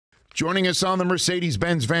Joining us on the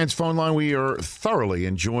Mercedes-Benz Vans phone line, we are thoroughly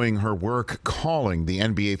enjoying her work calling the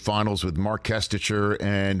NBA Finals with Mark Kestecher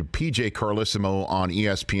and PJ Carlissimo on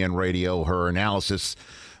ESPN Radio. Her analysis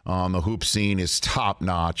on the hoop scene is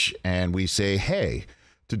top-notch, and we say hey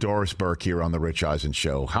to Doris Burke here on the Rich Eisen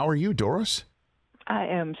Show. How are you, Doris? I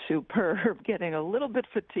am superb, getting a little bit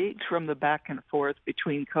fatigued from the back and forth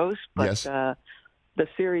between coasts, but yes. The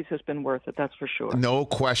series has been worth it, that's for sure. No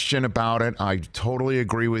question about it. I totally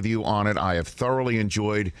agree with you on it. I have thoroughly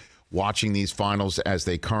enjoyed watching these finals as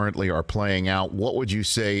they currently are playing out. What would you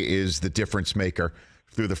say is the difference maker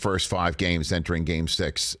through the first 5 games entering Game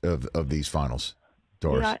 6 of these finals,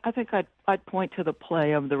 Doris? Yeah, I think I'd point to the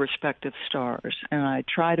play of the respective stars, and I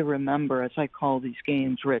try to remember, as I call these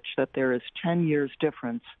games, Rich, that there is 10 years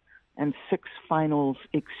difference and 6 finals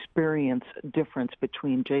experience difference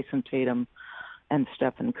between Jayson Tatum and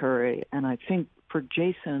Stephen Curry. And I think for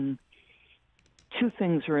Jayson, 2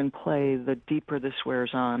 things are in play the deeper this wears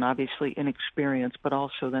on. Obviously inexperience, but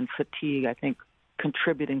also then fatigue, I think,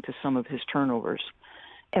 contributing to some of his turnovers.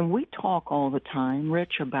 And we talk all the time,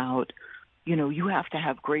 Rich, about, you have to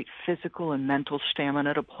have great physical and mental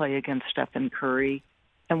stamina to play against Stephen Curry.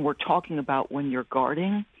 And we're talking about when you're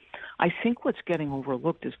guarding. I think what's getting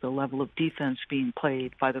overlooked is the level of defense being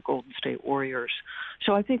played by the Golden State Warriors.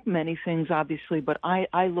 So I think many things, obviously, but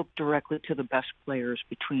I look directly to the best players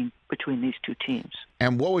between these 2 teams.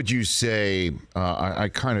 And what would you say, I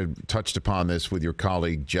kind of touched upon this with your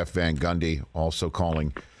colleague Jeff Van Gundy, also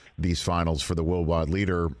calling these finals for the worldwide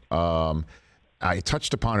leader. I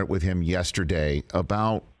touched upon it with him yesterday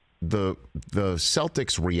about the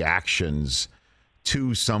Celtics' reactions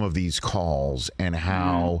to some of these calls and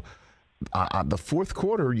how the fourth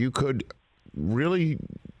quarter you could really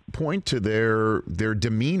point to their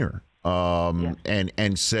demeanor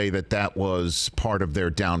and say that was part of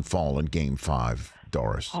their downfall in Game 5,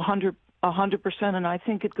 Doris. 100%, and I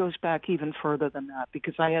think it goes back even further than that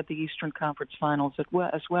because I had the Eastern Conference Finals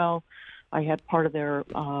as well. I had part of their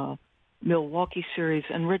Milwaukee series,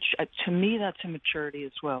 and Rich, to me, that's immaturity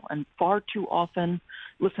as well. And far too often,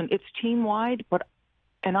 listen, it's team-wide,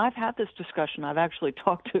 and I've had this discussion. I've actually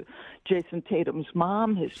talked to Jayson Tatum's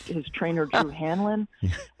mom, his trainer Drew Hanlon.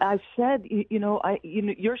 I said,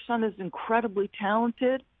 your son is incredibly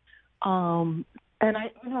talented, and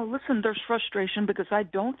listen, there's frustration because I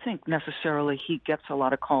don't think necessarily he gets a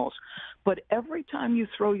lot of calls. But every time you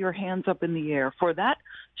throw your hands up in the air, for that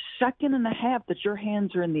second and a half that your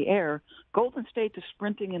hands are in the air, Golden State is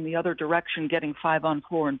sprinting in the other direction, getting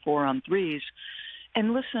 5-on-4 and 4-on-3s.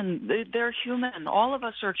 And listen, they're human. All of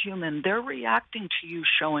us are human. They're reacting to you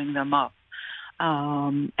showing them up.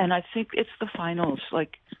 And I think it's the finals.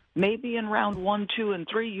 Like maybe in round 1, 2, and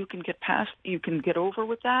 3, you can get over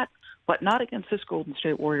with that, but not against this Golden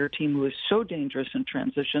State Warrior team who is so dangerous in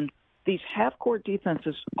transition. These half-court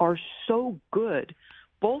defenses are so good.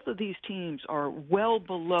 Both of these teams are well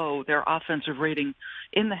below their offensive rating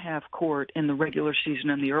in the half court in the regular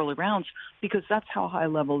season and the early rounds because that's how high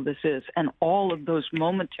level this is. And all of those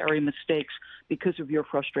momentary mistakes because of your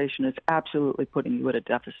frustration is absolutely putting you at a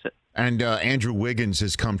deficit. And Andrew Wiggins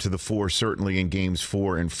has come to the fore certainly in games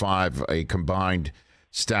 4 and 5, a combined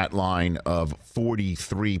stat line of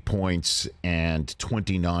 43 points and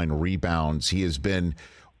 29 rebounds. He has been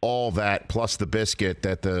all that plus the biscuit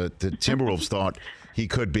that the Timberwolves thought he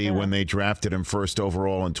could be when they drafted him first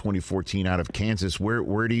overall in 2014 out of Kansas.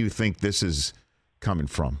 Where do you think this is coming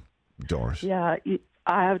from, Doris? Yeah,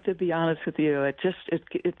 I have to be honest with you.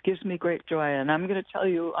 It gives me great joy, and I'm going to tell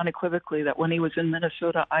you unequivocally that when he was in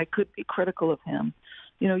Minnesota, I could be critical of him.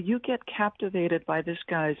 You get captivated by this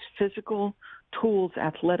guy's physical tools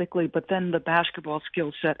athletically, but then the basketball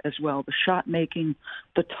skill set as well, the shot making,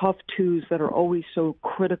 the tough twos that are always so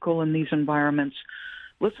critical in these environments.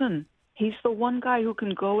 Listen, he's the one guy who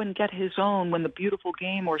can go and get his own when the beautiful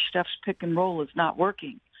game or Steph's pick and roll is not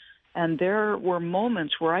working. And there were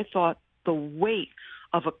moments where I thought the weight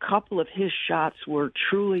of a couple of his shots were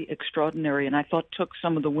truly extraordinary, and I thought took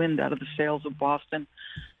some of the wind out of the sails of Boston.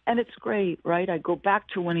 And it's great, right? I go back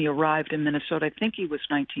to when he arrived in Minnesota. I think he was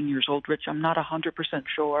 19 years old, Rich. I'm not 100%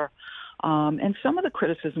 sure. And some of the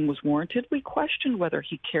criticism was warranted. We questioned whether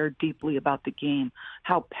he cared deeply about the game,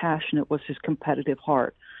 how passionate was his competitive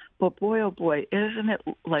heart. But boy, oh boy, isn't it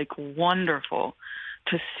wonderful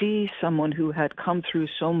to see someone who had come through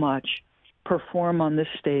so much perform on this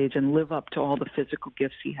stage and live up to all the physical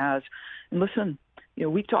gifts he has. And listen,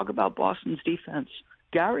 we talk about Boston's defense.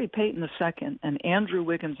 Gary Payton II and Andrew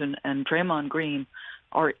Wiggins and Draymond Green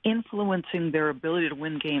are influencing their ability to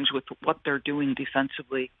win games with what they're doing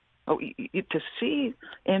defensively. To see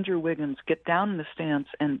Andrew Wiggins get down in the stance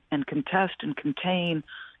and contest and contain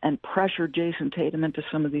and pressure Jayson Tatum into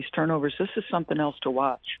some of these turnovers. This is something else to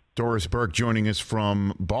watch. Doris Burke joining us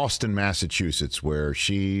from Boston, Massachusetts, where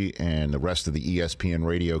she and the rest of the ESPN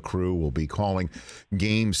radio crew will be calling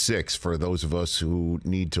Game 6 for those of us who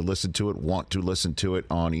need to listen to it, want to listen to it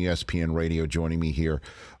on ESPN radio, joining me here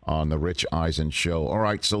on the Rich Eisen Show. All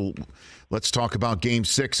right, so let's talk about Game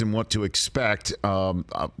 6 and what to expect.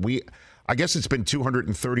 I guess it's been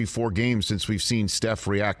 234 games since we've seen Steph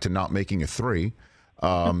react to not making a three.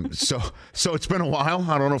 So it's been a while.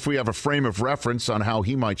 I don't know if we have a frame of reference on how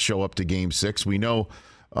he might show up to Game 6. We know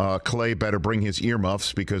Clay better bring his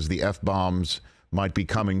earmuffs because the F-bombs might be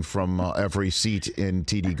coming from every seat in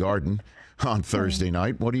TD Garden on Thursday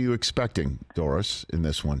night. What are you expecting, Doris, in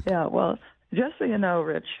this one? Yeah, well, just so you know,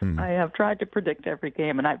 Rich, I have tried to predict every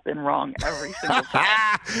game, and I've been wrong every single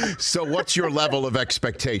time. So what's your level of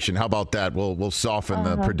expectation? How about that? We'll soften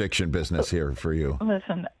the prediction business here for you.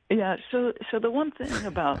 Listen, yeah, so the one thing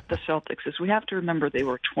about the Celtics is we have to remember they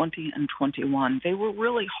were 20-21. They were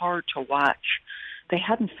really hard to watch. They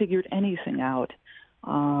hadn't figured anything out.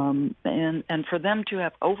 And for them to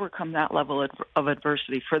have overcome that level of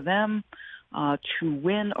adversity, for them to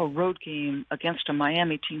win a road game against a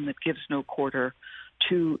Miami team that gives no quarter,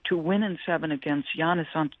 to win in 7 against Giannis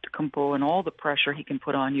Antetokounmpo and all the pressure he can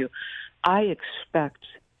put on you, I expect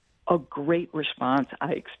a great response.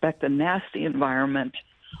 I expect a nasty environment.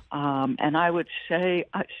 And I would say,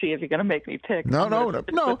 see if you're going to make me pick. No. You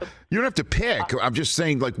don't have to pick. I'm just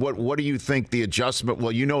saying, like, what do you think the adjustment?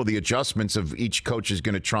 Well, you know the adjustments of each coach is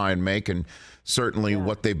going to try and make, and certainly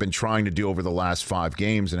what they've been trying to do over the last 5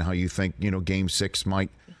 games, and how you think Game 6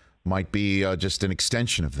 might be just an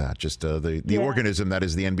extension of that, just the organism that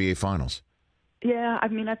is the NBA Finals. Yeah, I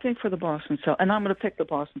mean, I think for the Boston Celtics, and I'm going to pick the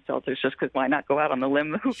Boston Celtics just because why not go out on the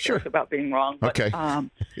limb? Who cares about being wrong? But, okay.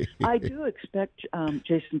 I do expect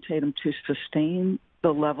Jayson Tatum to sustain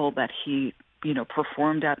the level that he,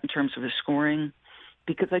 performed at in terms of his scoring,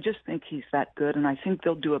 because I just think he's that good, and I think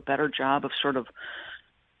they'll do a better job of sort of,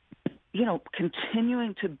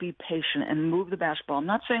 continuing to be patient and move the basketball. I'm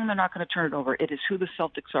not saying they're not going to turn it over. It is who the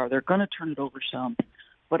Celtics are. They're going to turn it over some.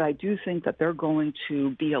 But I do think that they're going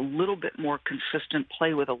to be a little bit more consistent,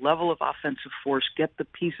 play with a level of offensive force, get the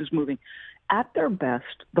pieces moving. At their best,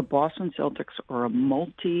 the Boston Celtics are a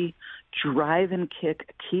multi-drive and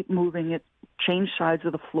kick, keep moving it, change sides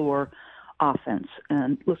of the floor offense.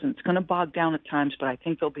 And listen, it's going to bog down at times, but I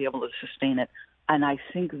think they'll be able to sustain it. And I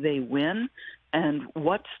think they win. And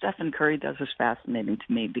what Stephen Curry does is fascinating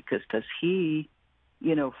to me, because does he,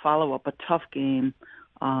 follow up a tough game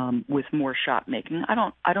with more shot making?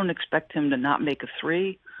 I don't expect him to not make a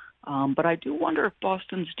three, but I do wonder if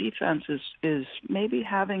Boston's defense is maybe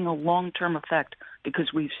having a long-term effect,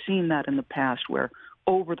 because we've seen that in the past where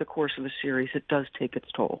over the course of a series it does take its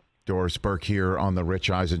toll. Doris Burke here on the Rich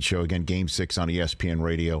Eisen Show. Again, Game 6 on ESPN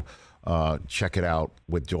Radio. Check it out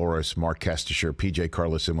with Doris, Mark Kestisher, PJ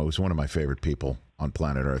Carlesimo, who's one of my favorite people on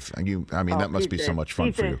planet Earth. That must be so much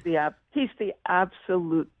fun for you. He's the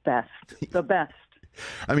absolute best, the best.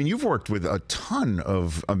 I mean, you've worked with a ton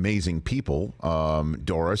of amazing people,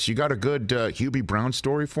 Doris. You got a good Hubie Brown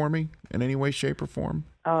story for me in any way, shape, or form?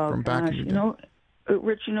 From back in the day?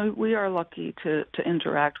 Rich, we are lucky to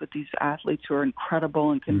interact with these athletes who are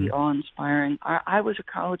incredible and can be awe-inspiring. I was a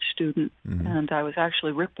college student, and I was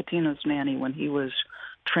actually Rick Pitino's nanny when he was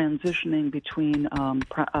transitioning between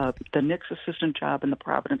the Knicks assistant job and the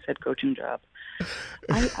Providence head coaching job.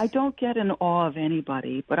 I don't get in awe of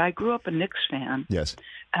anybody, but I grew up a Knicks fan. Yes.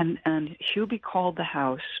 And Hubie called the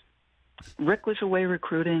house. Rick was away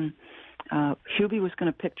recruiting. Hubie was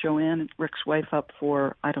going to pick Joanne, Rick's wife, up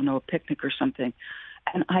for, I don't know, a picnic or something.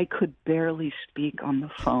 And I could barely speak on the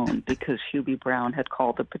phone because Hubie Brown had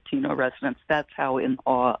called the Pitino residence. That's how in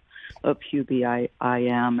awe of Hubie I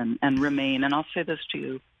am and remain. And I'll say this to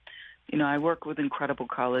you. I work with incredible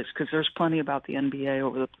colleagues because there's plenty about the NBA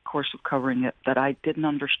over the course of covering it that I didn't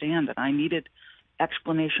understand, and I needed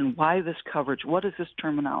explanation. Why this coverage? What does this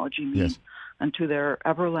terminology mean? Yes. And to their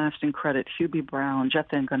everlasting credit, Hubie Brown,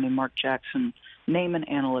 Jeff Van Gundy, Mark Jackson, name an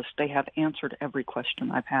analyst, they have answered every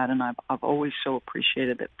question I've had, and I've always so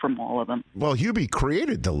appreciated it from all of them. Well, Hubie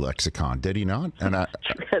created the lexicon, did he not? And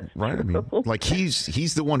right? I mean, like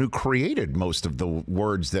he's the one who created most of the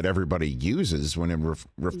words that everybody uses when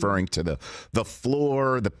referring to the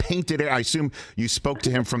floor, the painted area. I assume you spoke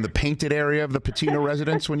to him from the painted area of the Pitino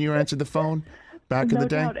residence when you answered the phone back in the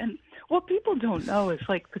day. No doubt. And what people don't know is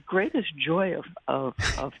like the greatest joy of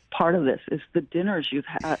part of this is the dinners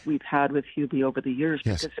we've had with Hubie over the years,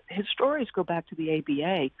 yes. because his stories go back to the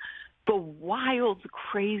ABA the wild,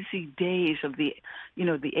 crazy days of the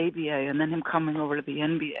ABA and then him coming over to the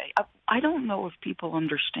NBA. I don't know if people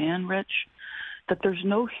understand, Rich, that there's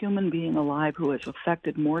no human being alive who has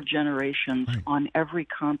affected more generations on every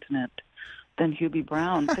continent than Hubie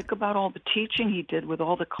Brown. Think about all the teaching he did with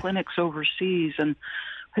all the clinics overseas and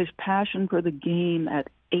his passion for the game at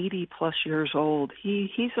 80-plus years old.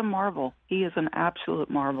 He's a marvel. He is an absolute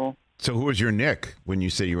marvel. So who was your Knick when you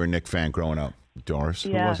say you were a Knick fan growing up, Doris?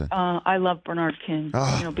 Who was it? I love Bernard King.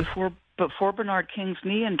 Oh. Before Bernard King's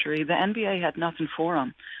knee injury, the NBA had nothing for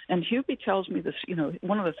him. And Hubie tells me this,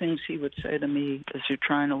 one of the things he would say to me as you're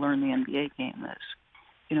trying to learn the NBA game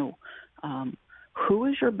is, who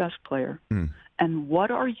is your best player? And what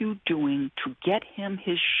are you doing to get him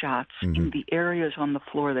his shots in the areas on the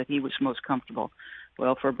floor that he was most comfortable?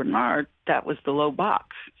 Well, for Bernard, that was the low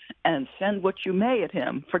box. And send what you may at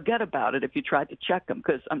him. Forget about it if you tried to check him,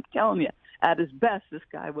 because I'm telling you, at his best, this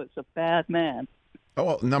guy was a bad man. Oh,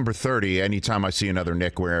 well, number 30, anytime I see another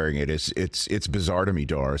Knick wearing it, it's bizarre to me,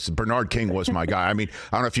 Doris. Bernard King was my guy. I mean,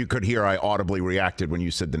 I don't know if you could hear, I audibly reacted when you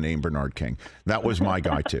said the name Bernard King. That was my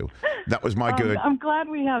guy, too. That was my good. I'm glad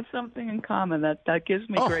we have something in common. That gives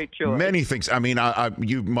me great joy. Many things. I mean,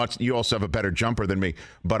 you also have a better jumper than me,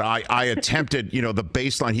 but I attempted, the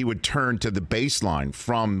baseline. He would turn to the baseline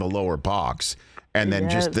from the lower box, and then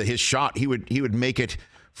his shot, he would make it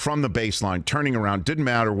from the baseline, turning around, didn't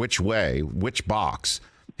matter which way, which box.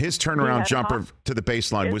 His turnaround jumper to the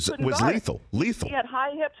baseline was lethal. Lethal. He had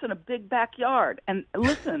high hips and a big backyard. And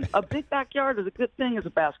listen, a big backyard is a good thing as a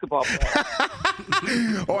basketball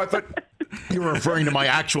player. Oh, I thought you were referring to my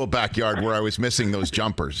actual backyard where I was missing those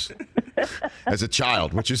jumpers as a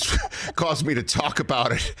child, which has caused me to talk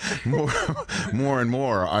about it more and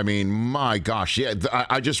more. I mean, my gosh. Yeah,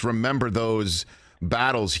 I just remember those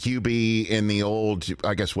battles, Hubie in the old,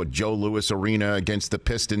 I guess, Joe Louis Arena against the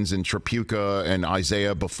Pistons in Tripucka, and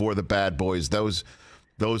Isaiah before the Bad Boys. Those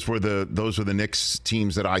were the Knicks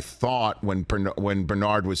teams that I thought when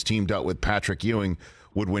Bernard was teamed up with Patrick Ewing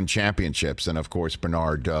would win championships, and of course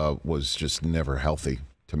Bernard was just never healthy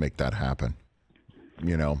to make that happen.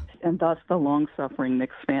 And thus the long-suffering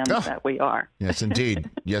Knicks fans that we are. Yes, indeed.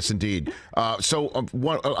 Yes, indeed. I just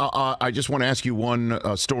want to ask you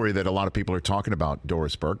one story that a lot of people are talking about,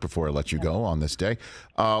 Doris Burke, before I let you go on this day.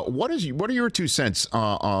 What are your 2 cents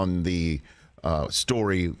on the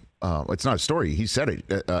story? It's not a story. He said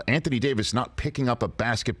it. Anthony Davis not picking up a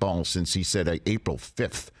basketball since he said April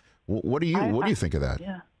 5th. What do you think of that?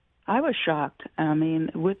 Yeah, I was shocked. I mean,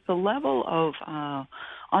 with the level of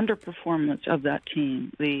underperformance of that team,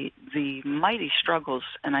 the mighty struggles,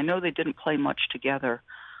 and I know they didn't play much together,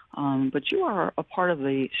 but you are a part of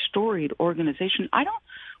the storied organization.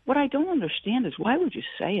 What I don't understand is, why would you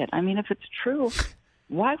say it? I mean, if it's true,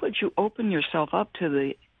 why would you open yourself up to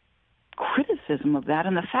the criticism of that?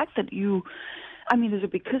 And the fact that is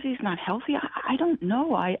it because he's not healthy? I don't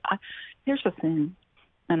know. Here's the thing,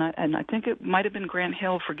 and I think it might have been Grant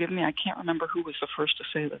Hill. Forgive me, I can't remember who was the first to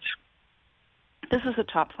say this. This is a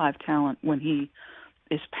top 5 talent when he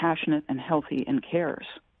is passionate and healthy and cares.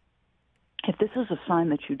 If this is a sign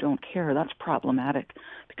that you don't care, that's problematic,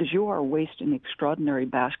 because you are wasting extraordinary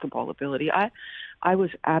basketball ability. I was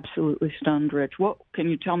absolutely stunned, Rich. What can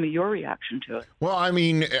you tell me your reaction to it? Well, I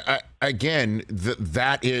mean, again,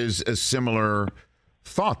 that is a similar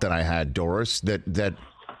thought that I had, Doris, that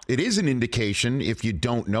it is an indication, if you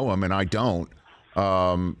don't know him, and I don't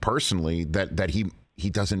personally, that he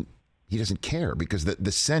doesn't care, because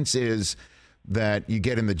the sense is that you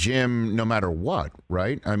get in the gym no matter what,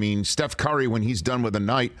 right? I mean, Steph Curry, when he's done with a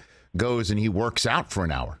night, goes and he works out for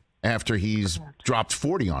an hour after he's dropped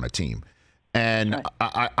 40 on a team. And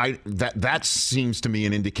that seems to me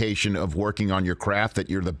an indication of working on your craft, that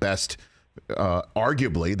you're the best,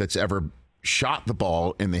 arguably, that's ever shot the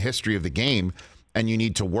ball in the history of the game, and you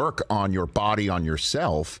need to work on your body, on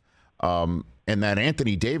yourself. And that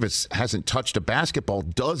Anthony Davis hasn't touched a basketball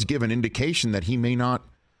does give an indication that he may not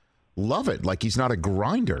love it. Like, he's not a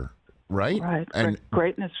grinder, right? Right. And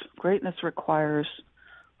greatness requires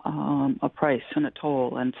a price and a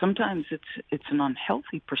toll, and sometimes it's an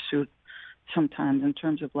unhealthy pursuit. Sometimes, in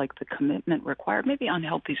terms of like the commitment required, maybe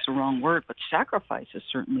unhealthy is the wrong word, but sacrifice is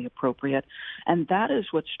certainly appropriate. And that is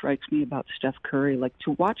what strikes me about Steph Curry. Like,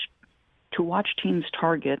 to watch teams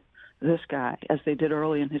target this guy, as they did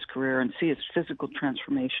early in his career, and see his physical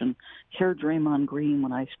transformation. Hear Draymond Green,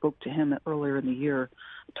 when I spoke to him earlier in the year,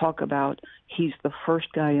 talk about he's the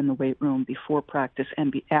first guy in the weight room before practice,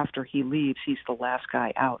 and after he leaves, he's the last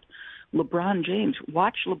guy out. LeBron James,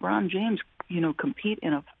 watch LeBron James, compete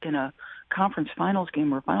in a conference finals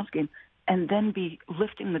game or a finals game, and then be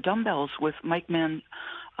lifting the dumbbells with Mike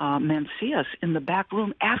Mancias in the back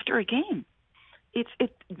room after a game.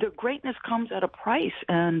 The greatness comes at a price,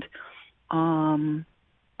 and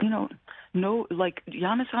like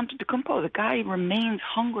Giannis Antetokounmpo, the guy remains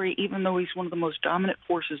hungry even though he's one of the most dominant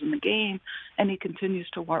forces in the game, and he continues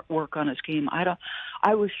to work on his game.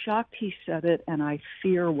 I was shocked he said it, and I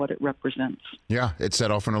fear what it represents. Yeah, it set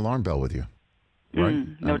off an alarm bell with you, right?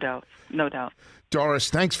 No doubt. Doris,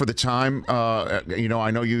 thanks for the time.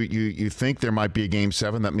 I know you think there might be a Game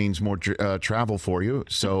 7. That means more travel for you.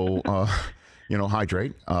 So,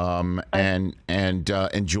 hydrate and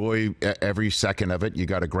enjoy every second of it. You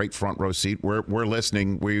got a great front row seat. We're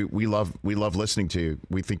listening. We love listening to you.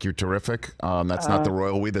 We think you're terrific. That's not the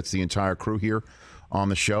royal we. That's the entire crew here on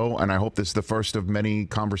the show. And I hope this is the first of many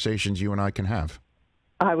conversations you and I can have.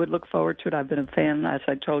 I would look forward to it. I've been a fan, as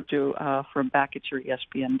I told you, from back at your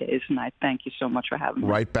ESPN days, and I thank you so much for having me.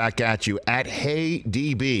 Right back at you. At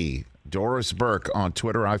HeyDB, Doris Burke on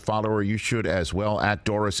Twitter. I follow her. You should as well. At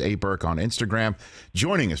Doris A. Burke on Instagram.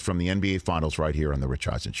 Joining us from the NBA Finals right here on The Rich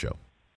Eisen Show.